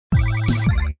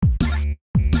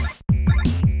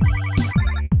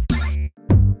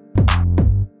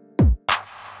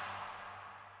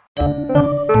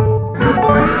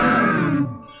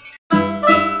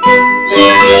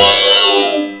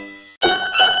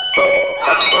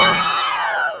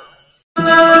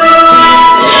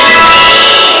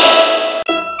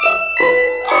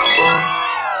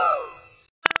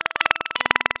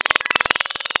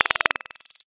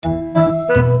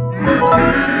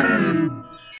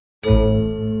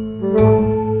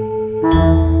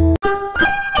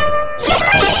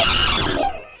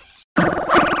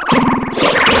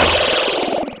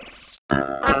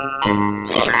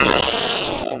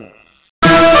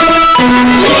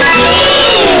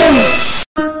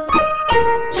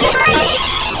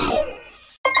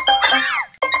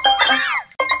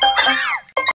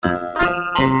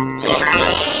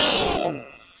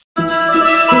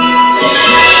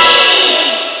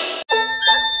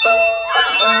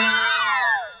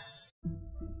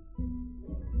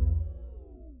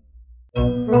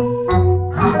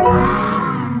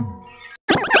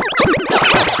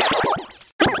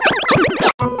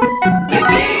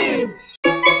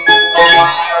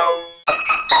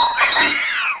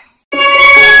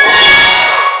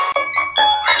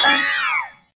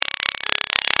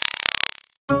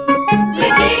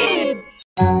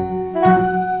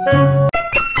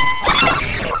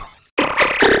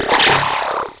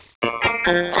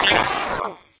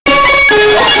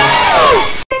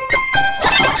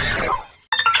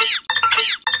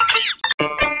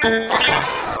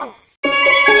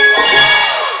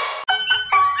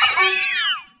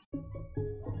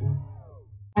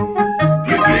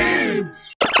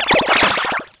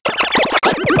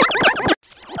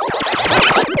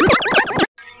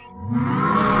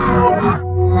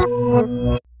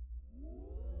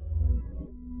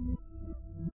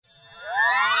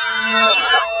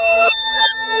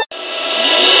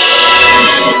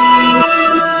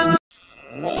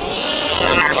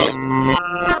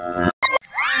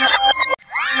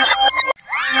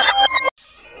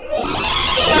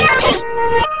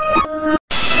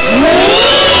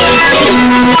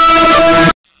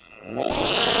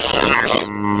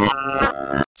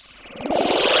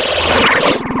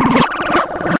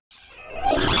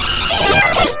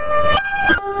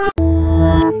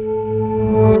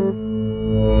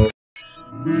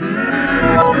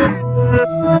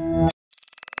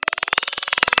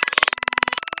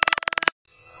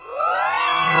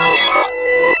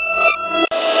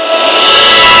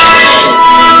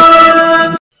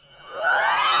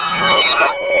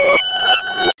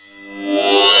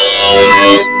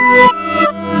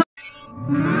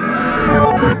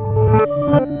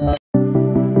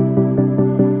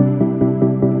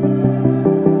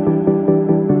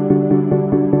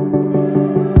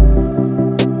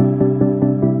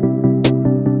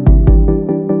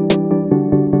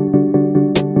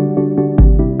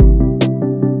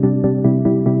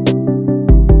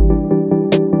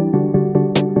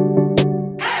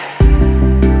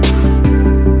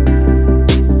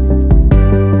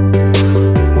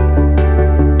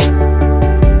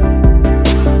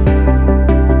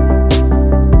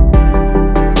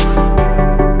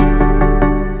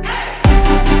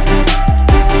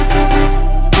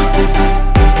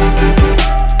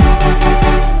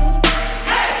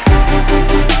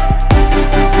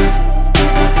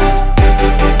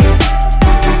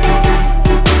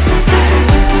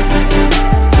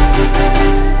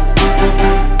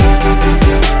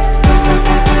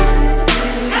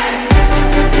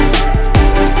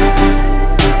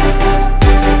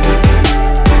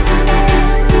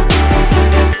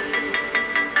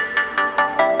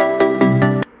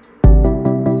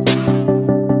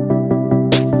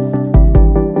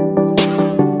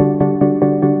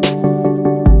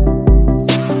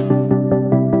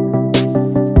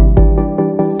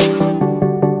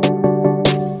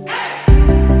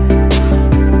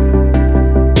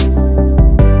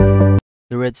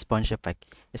Red sponge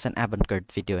effect is an avant-garde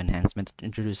video enhancement that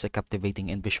introduces a captivating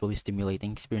and visually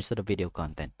stimulating experience to the video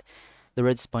content. The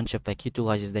red sponge effect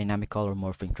utilizes dynamic color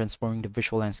morphing, transforming the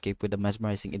visual landscape with a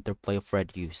mesmerizing interplay of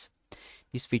red hues.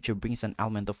 This feature brings an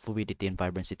element of fluidity and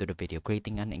vibrancy to the video,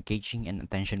 creating an engaging and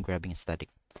attention-grabbing aesthetic.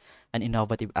 An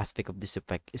innovative aspect of this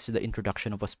effect is the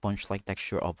introduction of a sponge-like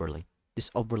texture overlay.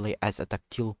 This overlay adds a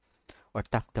tactile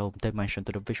dimension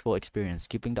to the visual experience,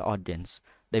 giving the audience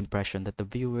the impression that the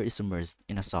viewer is immersed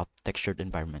in a soft, textured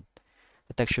environment.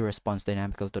 The texture responds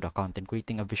dynamically to the content,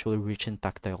 creating a visually rich and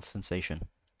tactile sensation.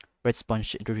 Red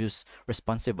Sponge introduces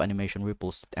responsive animation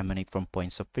ripples that emanate from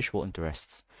points of visual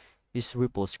interests. These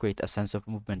ripples create a sense of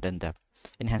movement and depth,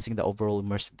 enhancing the overall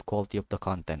immersive quality of the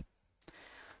content.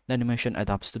 The animation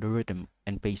adapts to the rhythm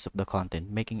and pace of the content,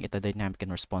 making it a dynamic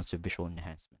and responsive visual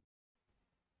enhancement.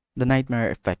 The Nightmare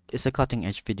Effect is a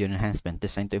cutting-edge video enhancement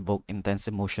designed to evoke intense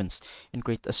emotions and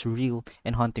create a surreal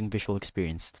and haunting visual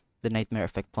experience. The Nightmare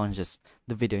Effect plunges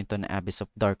the video into an abyss of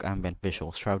dark ambient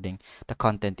visuals, shrouding the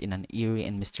content in an eerie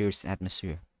and mysterious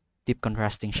atmosphere. Deep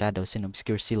contrasting shadows and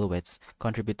obscure silhouettes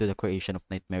contribute to the creation of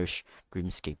nightmarish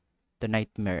dreamscape. The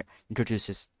Nightmare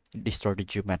introduces distorted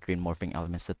geometry and morphing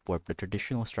elements that warp the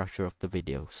traditional structure of the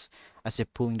videos, as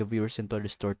if pulling the viewers into a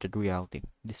distorted reality.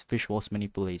 These visual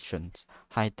manipulations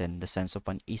heighten the sense of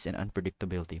unease and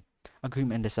unpredictability. A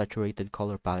grim and desaturated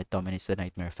color palette dominates the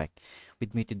Nightmare Effect,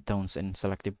 with muted tones and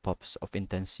selective pops of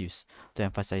intense hues to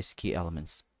emphasize key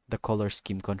elements. The color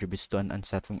scheme contributes to an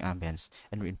unsettling ambience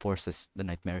and reinforces the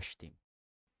nightmarish theme.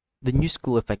 The New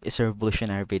School Effect is a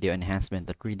revolutionary video enhancement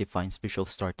that redefines visual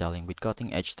storytelling with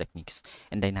cutting-edge techniques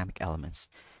and dynamic elements.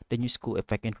 The New School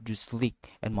Effect introduces sleek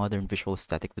and modern visual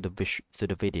aesthetic to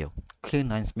the video. Clean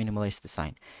lines, minimalized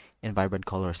design, and vibrant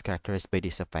colors characterized by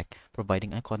this effect,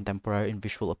 providing a contemporary and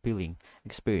visual appealing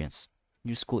experience.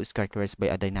 New School is characterized by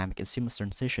a dynamic and seamless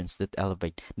transitions that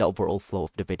elevate the overall flow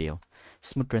of the video.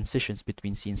 Smooth transitions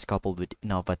between scenes coupled with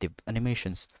innovative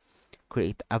animations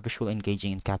create a visually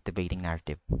engaging and captivating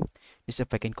narrative. This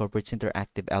effect incorporates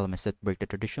interactive elements that break the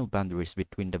traditional boundaries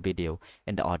between the video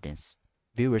and the audience.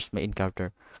 Viewers may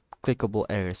encounter clickable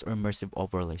areas or immersive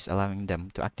overlays, allowing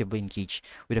them to actively engage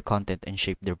with the content and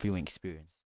shape their viewing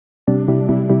experience.